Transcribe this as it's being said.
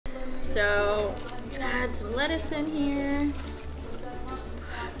So I'm gonna add some lettuce in here.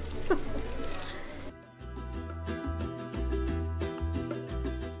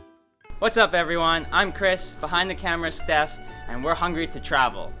 What's up everyone, I'm Chris, behind the camera Steph, and we're hungry to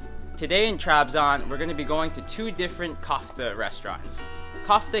travel. Today in Trabzon, we're going to be going to two different kofta restaurants.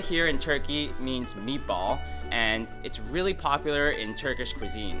 Kofta here in Turkey means meatball, and it's really popular in Turkish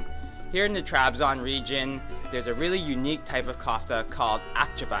cuisine. Here in the Trabzon region, there's a really unique type of kofta called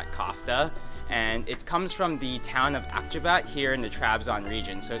Akçaabat Köfte, and it comes from the town of Akçaabat here in the Trabzon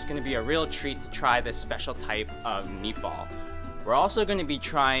region, so it's going to be a real treat to try this special type of meatball. We're also going to be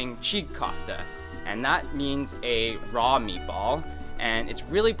trying Çiğ Köfte, and that means a raw meatball, and it's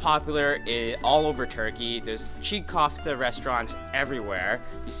really popular all over Turkey. There's Çiğ Köfte restaurants everywhere.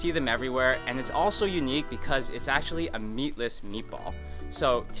 You see them everywhere, and it's also unique because it's actually a meatless meatball.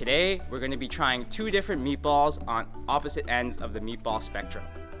 So today we're going to be trying two different meatballs on opposite ends of the meatball spectrum.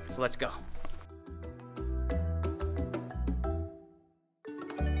 So let's go.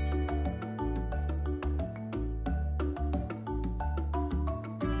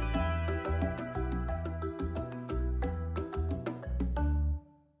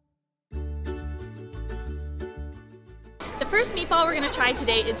 The first meatball we're going to try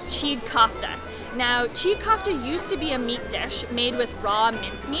today is Çiğ Köfte. Now, Çiğ Köfte used to be a meat dish made with raw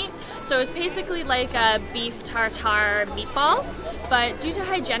mincemeat, so it's basically like a beef tartare meatball, but due to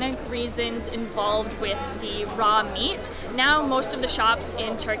hygienic reasons involved with the raw meat, now most of the shops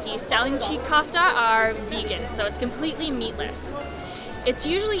in Turkey selling Çiğ Köfte are vegan, so it's completely meatless. It's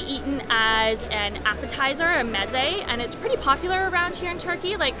usually eaten as an appetizer, a meze, and it's pretty popular around here in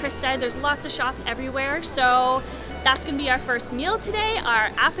Turkey. Like Chris said, there's lots of shops everywhere, so that's gonna be our first meal today,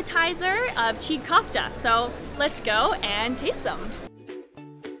 our appetizer of Çiğ Köfte. So let's go and taste some.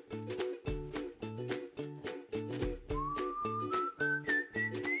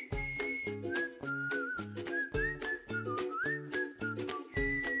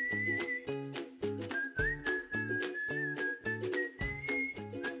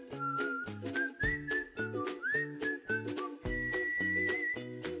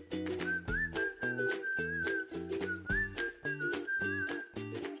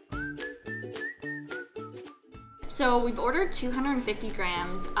 So we've ordered 250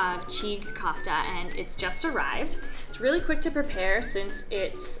 grams of Çiğ Köfte and it's just arrived. It's really quick to prepare since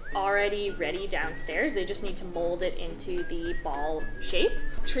it's already ready downstairs. They just need to mold it into the ball shape.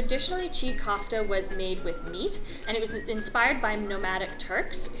 Traditionally, Çiğ Köfte was made with meat, and it was inspired by nomadic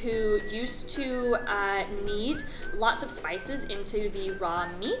Turks who used to knead lots of spices into the raw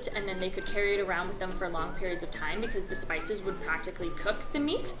meat, and then they could carry it around with them for long periods of time because the spices would practically cook the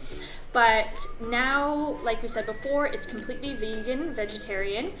meat. But now, like we said before, it's completely vegan,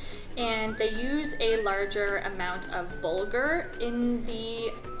 vegetarian, and they use a larger amount of bulgur in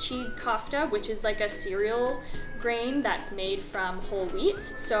the Çiğ Köfte, which is like a cereal grain that's made from whole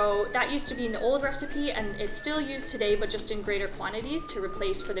wheats. So that used to be in the old recipe, and it's still used today, but just in greater quantities to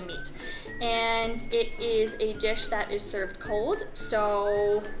replace for the meat. And it is a dish that is served cold,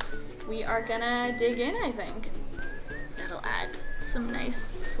 so we are gonna dig in, I think. That'll add some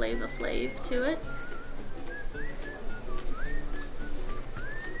nice flav to it.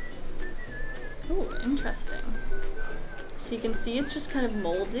 Oh, interesting. So you can see it's just kind of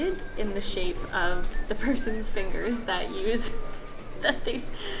molded in the shape of the person's fingers that they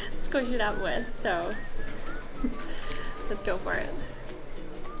squish it out with. So let's go for it.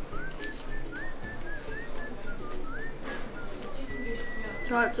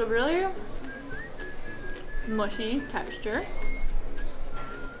 So it's a really mushy texture.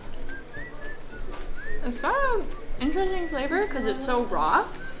 It's got an interesting flavor because it's so raw.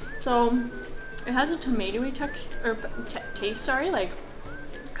 So it has a tomatoey taste, like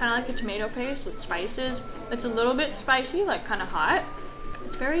kind of like a tomato paste with spices. It's a little bit spicy, like kind of hot.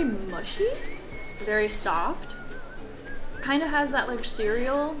 It's very mushy, very soft. Kind of has that like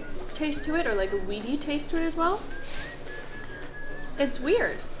cereal taste to it, or like a weedy taste to it as well. It's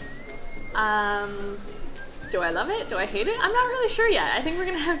weird. Do I love it? Do I hate it? I'm not really sure yet. I think we're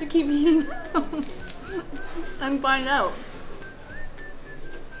gonna have to keep eating and find out.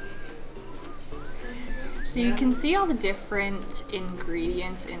 So you can see all the different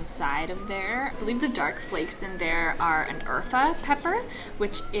ingredients inside of there. I believe the dark flakes in there are an urfa pepper,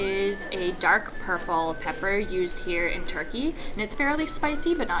 which is a dark purple pepper used here in Turkey. And it's fairly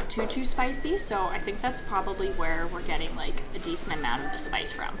spicy, but not too spicy. So I think that's probably where we're getting like a decent amount of the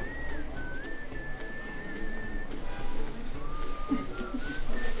spice from.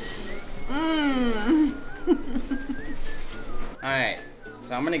 Alright,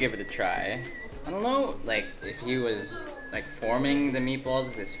 so I'm gonna give it a try. I don't know, like, if he was like forming the meatballs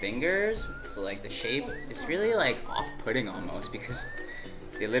with his fingers. So like the shape is really like off-putting almost because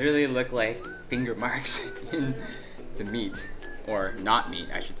they literally look like finger marks in the meat, or not meat,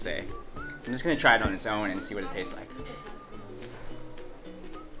 I should say. I'm just gonna try it on its own and see what it tastes like.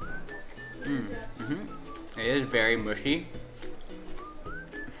 It is very mushy.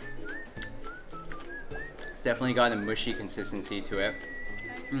 It's definitely got a mushy consistency to it.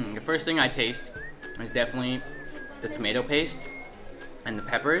 The first thing I taste is definitely the tomato paste and the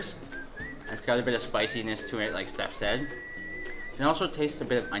peppers. It's got a bit of spiciness to it, like Steph said. And also taste a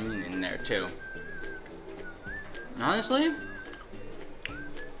bit of onion in there too. Honestly,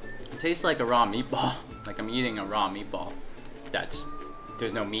 it tastes like a raw meatball. Like I'm eating a raw meatball.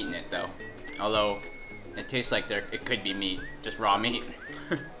 There's no meat in it though. Although it tastes like it could be meat, just raw meat.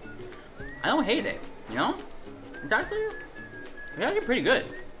 I don't hate it, you know? It's actually pretty good.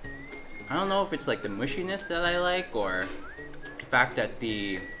 I don't know if it's like the mushiness that I like, or the fact that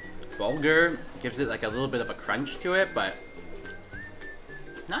the bulgur gives it like a little bit of a crunch to it, but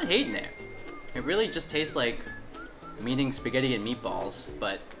not hating it. It really just tastes like I'm eating spaghetti and meatballs,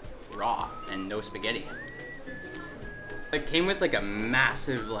 but raw and no spaghetti. It came with like a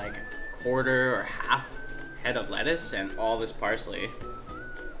massive like quarter or half head of lettuce and all this parsley.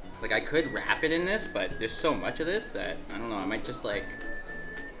 Like I could wrap it in this, but there's so much of this that I don't know, I might just like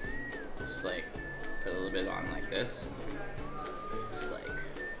put a little bit on like this. Just like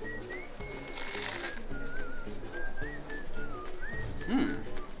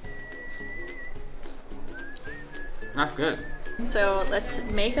that's good. So let's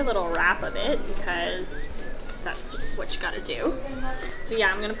make a little wrap of it because that's what you gotta do. So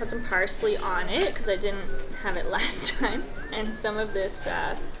yeah, I'm gonna put some parsley on it because I didn't have it last time, and some of this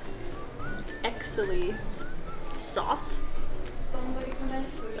Exley sauce.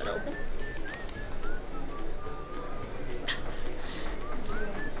 Is that open?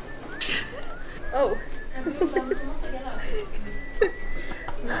 Oh.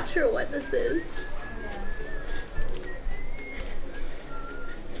 I'm not sure what this is.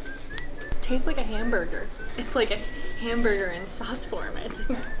 Tastes like a hamburger. It's like a hamburger in sauce form, I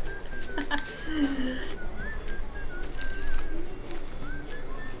think.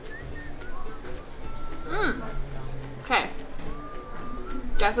 Okay.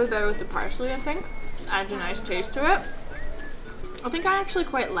 Definitely better with the parsley, I think. Adds a nice taste to it. I think I actually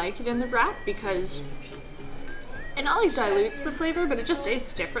quite like it in the wrap because it not like dilutes the flavor, but it just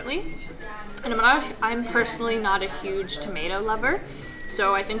tastes differently. And I'm personally not a huge tomato lover,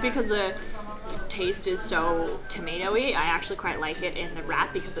 so I think because the taste is so tomatoey, I actually quite like it in the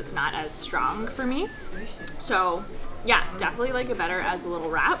wrap because it's not as strong for me. So yeah, definitely like it better as a little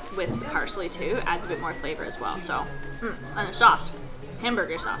wrap with parsley too. Adds a bit more flavor as well. So, and the sauce,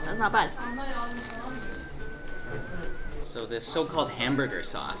 hamburger sauce, that's not bad. So this so-called hamburger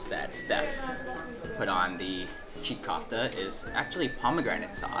sauce that Steph put on the Çiğ Köfte is actually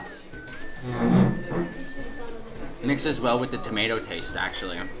pomegranate sauce. Mixes well with the tomato taste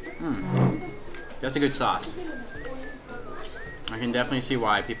actually. That's a good sauce. I can definitely see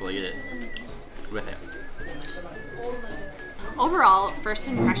why people eat it with it. Overall, first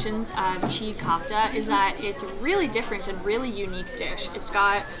impressions of Çiğ Köfte is that it's a really different and really unique dish. It's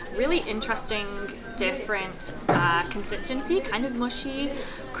got really interesting, different consistency, kind of mushy.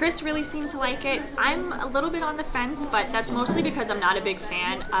 Chris really seemed to like it. I'm a little bit on the fence, but that's mostly because I'm not a big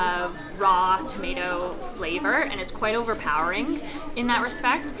fan of raw tomato flavor, and it's quite overpowering in that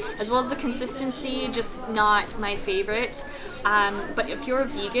respect, as well as the consistency, just not my favorite. But if you're a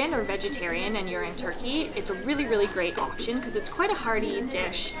vegan or vegetarian and you're in Turkey, it's a really, really great option because it's quite a hearty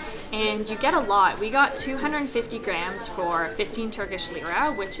dish and you get a lot. We got 250 grams for 15 Turkish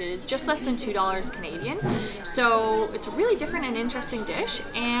lira, which is just less than $2 Canadian. So it's a really different and interesting dish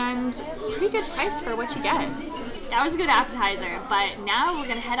and pretty good price for what you get. That was a good appetizer, but now we're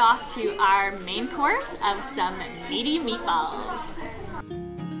gonna head off to our main course of some meaty meatballs.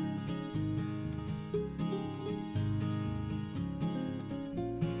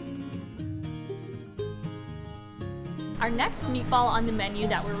 Our next meatball on the menu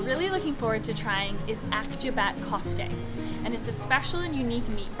that we're really looking forward to trying is Akçaabat Köfte, and it's a special and unique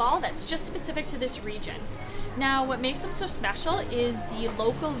meatball that's just specific to this region. Now, what makes them so special is the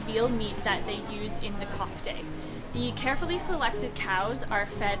local veal meat that they use in the köfte. The carefully selected cows are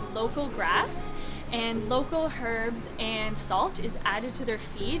fed local grass, and local herbs and salt is added to their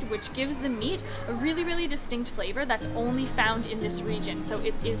feed, which gives the meat a really, really distinct flavor that's only found in this region. So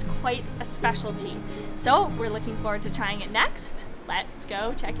it is quite a specialty. So we're looking forward to trying it next. Let's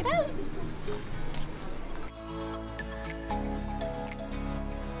go check it out.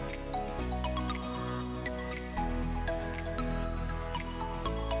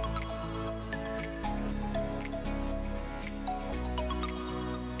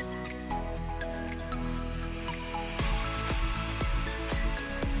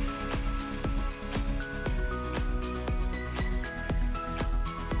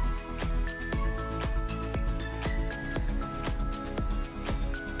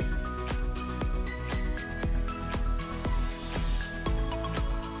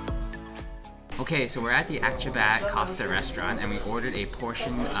 Okay, so we're at the Akçaabat Köfte restaurant and we ordered a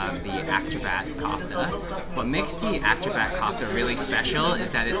portion of the Akçaabat Köfte. What makes the Akçaabat Köfte really special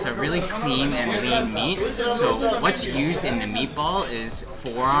is that it's a really clean and lean meat. So what's used in the meatball is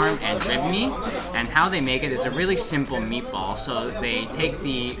forearm and rib meat, and how they make it is a really simple meatball. So they take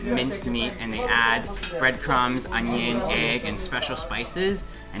the minced meat and they add breadcrumbs, onion, egg, and special spices,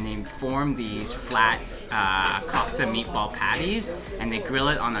 and they form these flat köfte meatball patties, and they grill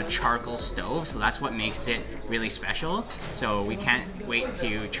it on a charcoal stove, so that's what makes it really special. So we can't wait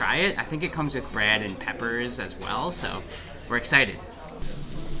to try it. I think it comes with bread and peppers as well, so we're excited.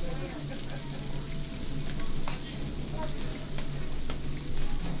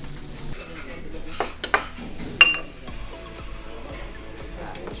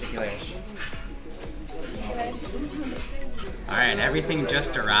 Alright, everything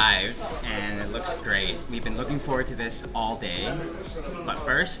just arrived and it looks great. We've been looking forward to this all day. But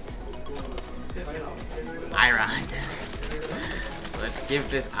first, ayran. Let's give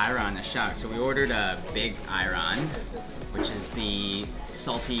this ayran a shot. So we ordered a big ayran, which is the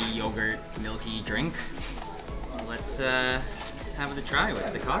salty yogurt milky drink. So let's have it a try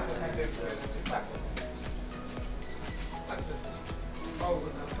with the coffee.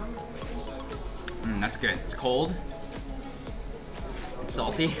 That's good. It's cold. It's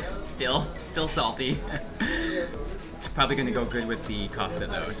salty. Still salty. It's probably gonna go good with the köfte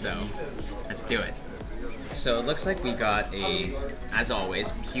though, so let's do it. So it looks like we got as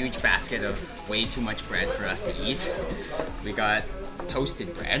always, huge basket of way too much bread for us to eat. We got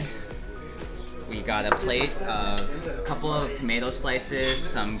toasted bread. We got a plate of a couple of tomato slices,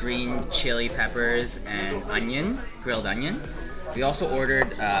 some green chili peppers, and onion, grilled onion. We also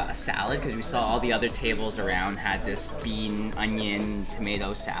ordered a salad because we saw all the other tables around had this bean, onion,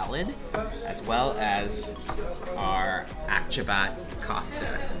 tomato salad, as well as our Akçaabat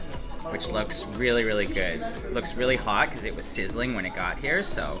Köfte, which looks really, really good. It looks really hot because it was sizzling when it got here,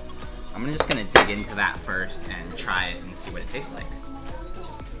 so I'm just gonna dig into that first and try it and see what it tastes like.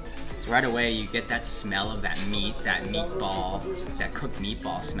 So right away you get that smell of that meat, that meatball, that cooked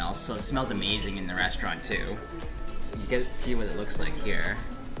meatball smell, so it smells amazing in the restaurant too. You get to see what it looks like here.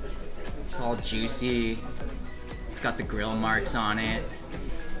 It's all juicy. It's got the grill marks on it.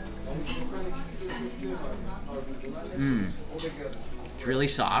 It's really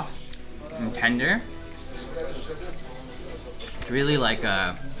soft and tender. It's really like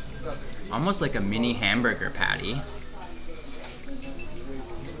almost like a mini hamburger patty.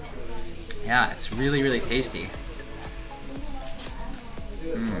 Yeah, it's really, really tasty.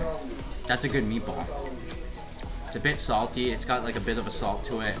 That's a good meatball. It's a bit salty, it's got like a bit of a salt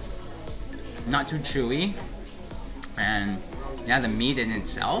to it. Not too chewy. And yeah, the meat in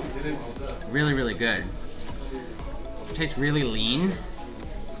itself, really, really good. It tastes really lean.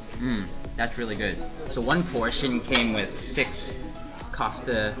 That's really good. So one portion came with 6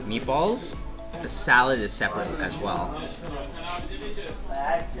 köfte meatballs. The salad is separate as well.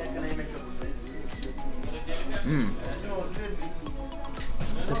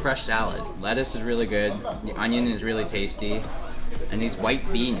 It's a fresh salad. Lettuce is really good. The onion is really tasty. And these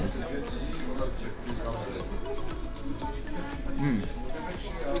white beans.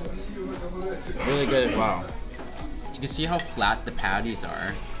 Really good as well. You can see how flat the patties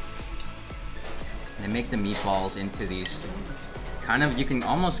are. They make the meatballs into these kind of, you can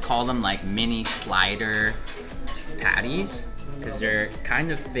almost call them like mini slider patties, because they're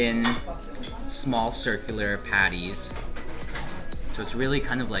kind of thin, small circular patties. So it's really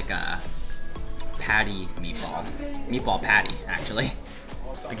kind of like a patty meatball patty actually.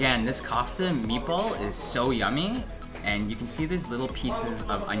 Again, this köfte meatball is so yummy, and you can see there's little pieces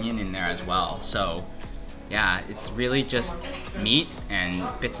of onion in there as well. So yeah, it's really just meat and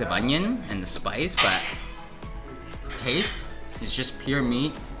bits of onion and the spice, but the taste is just pure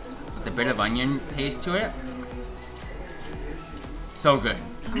meat with a bit of onion taste to it. So good.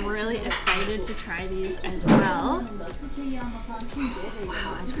 I'm really excited to try these as well.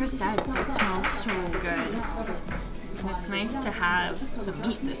 Wow, as Chris said, it smells so good. And it's nice to have some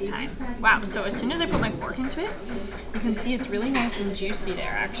meat this time. Wow, so as soon as I put my fork into it, you can see it's really nice and juicy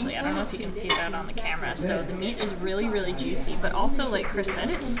there actually. I don't know if you can see that on the camera. So the meat is really, really juicy, but also like Chris said,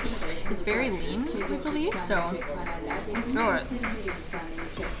 it's very lean, I believe, so throw it.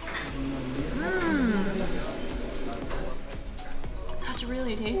 That's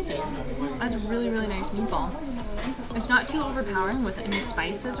really tasty. That's a really, really nice meatball. It's not too overpowering with any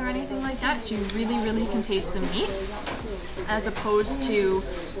spices or anything like that, so you really, really can taste the meat. as opposed to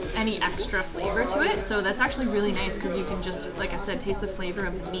any extra flavor to it. So that's actually really nice because you can just, like I said, taste the flavor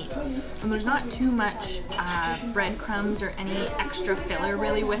of the meat. And there's not too much breadcrumbs or any extra filler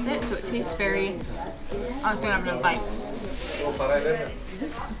really with it, so it tastes very... I was gonna have another bite.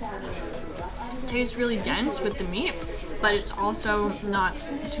 It tastes really dense with the meat, but it's also not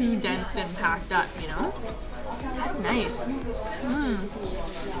too dense and packed up, you know? That's nice.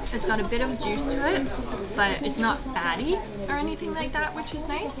 It's got a bit of juice to it, but it's not fatty or anything like that, which is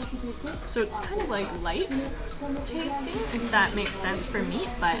nice. So it's kind of like light tasting, if that makes sense for meat,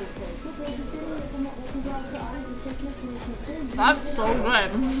 but that's so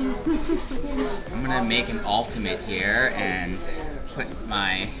good. I'm gonna make an ultimate here and put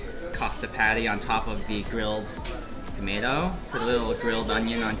my kofta patty on top of the grilled tomato, put a little grilled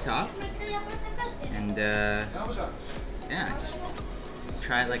onion on top, and yeah, just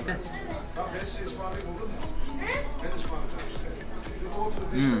try it like this.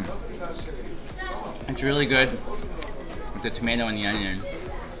 It's really good with the tomato and the onion.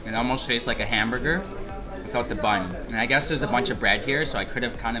 It almost tastes like a hamburger without the bun. And I guess there's a bunch of bread here, so I could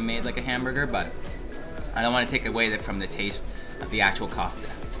have kind of made like a hamburger, but I don't want to take away from the taste of the actual kofta.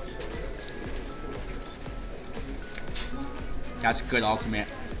 That's a good ultimate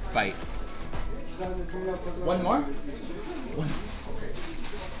bite. One more? One.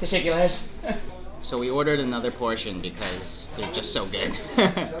 Particulars. So we ordered another portion because they're just so good.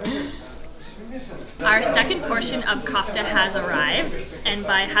 Our second portion of kofta has arrived, and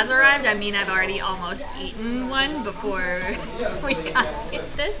by has arrived I mean I've already almost eaten one before we got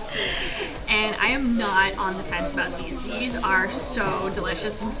this, and I am not on the fence about these. These are so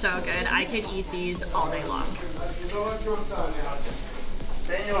delicious and so good. I could eat these all day long.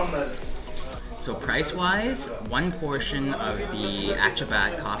 So price-wise, one portion of the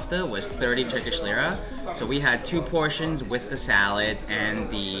Akçaabat Köfte was 30 Turkish lira. So we had two portions with the salad and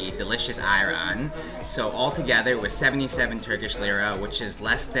the delicious ayran. So altogether it was 77 Turkish lira, which is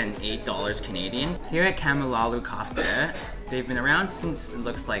less than $8 Canadian. Here at Kamalalu Köfte, they've been around since it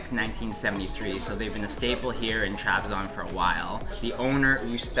looks like 1973, so they've been a staple here in Trabzon for a while. The owner,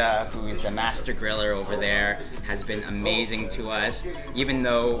 Usta, who is the master griller over there, has been amazing to us. Even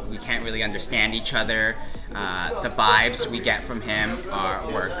though we can't really understand each other, the vibes we get from him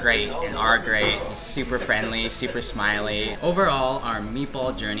were great and are great. He's super friendly, super smiley. Overall, our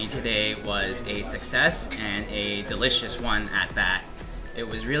meatball journey today was a success and a delicious one at that. It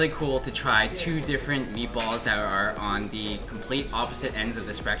was really cool to try two different meatballs that are on the complete opposite ends of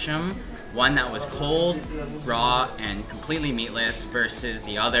the spectrum. One that was cold, raw, and completely meatless versus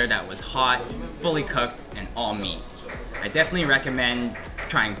the other that was hot, fully cooked, and all meat. I definitely recommend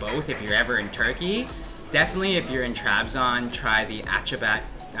trying both if you're ever in Turkey. Definitely if you're in Trabzon, try the Akçaabat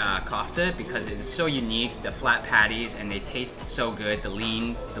Köfte because it is so unique, the flat patties, and they taste so good, the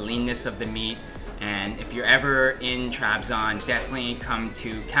leanness of the meat. And if you're ever in Trabzon, definitely come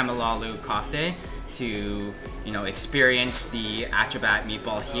to Kamalalu Köfte to, you know, experience the Akçaabat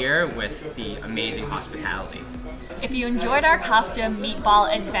meatball here with the amazing hospitality. If you enjoyed our kofta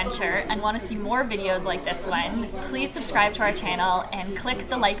meatball adventure and want to see more videos like this one, please subscribe to our channel and click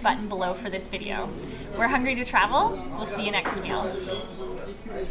the like button below for this video. We're hungry to travel. We'll see you next meal.